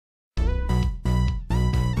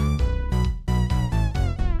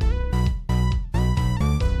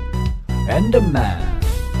Enderman.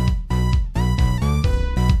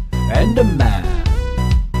 Enderman.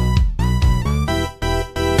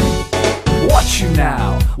 Watch you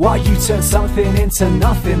now, while you turn something into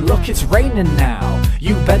nothing. Look, it's raining now.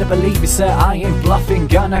 You better believe it, sir, I ain't bluffing.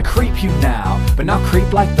 Gonna creep you now, but not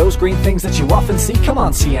creep like those green things that you often see.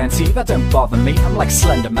 Cumon TNT, that don't bother me. I'm like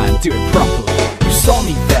Slenderman, do it properly. You saw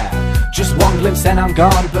me there, just one glimpse then I'm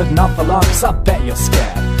gone. But not for long, cause I bet you're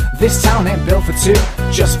scared. This town ain't built for two,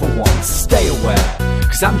 just for one. Stay aware,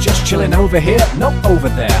 cause I'm just chilling over here, not over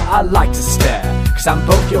there. I like to stare, cause I'm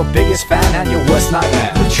both your biggest fan and your worst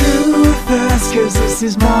nightmare. The truth is, cause this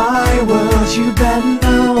is my world. You better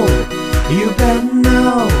know, you better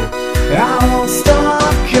know. I won't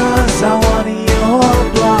stop cause I want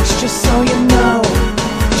your blocks. Just so you know,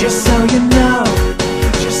 just so you know,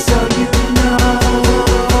 just so you know.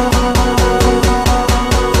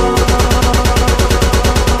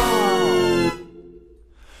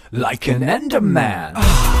 Like an Enderman.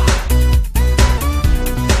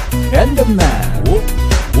 Enderman. Whoop,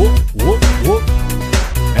 whoop, whoop, whoop.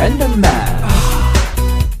 Enderman.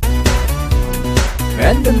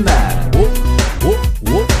 Enderman. Whoop, whoop,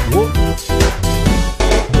 whoop, whoop.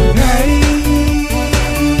 Hey,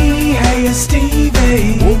 hey, it's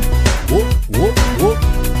Stevie. Whoop, whoop, whoop, whoop.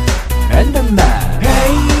 Enderman.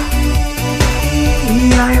 Hey,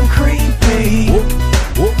 I am creepy. Whoop,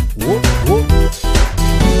 whoop, whoop, whoop.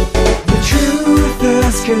 The truth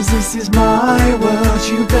is, cause this is my world.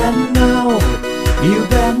 You better know, you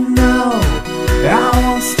better know. I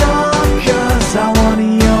won't stop cause I want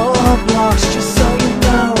your blocks. Just so you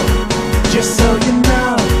know, just so you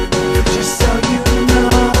know, just so you know.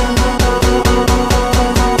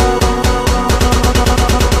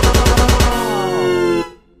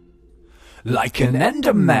 Like an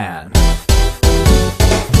Enderman.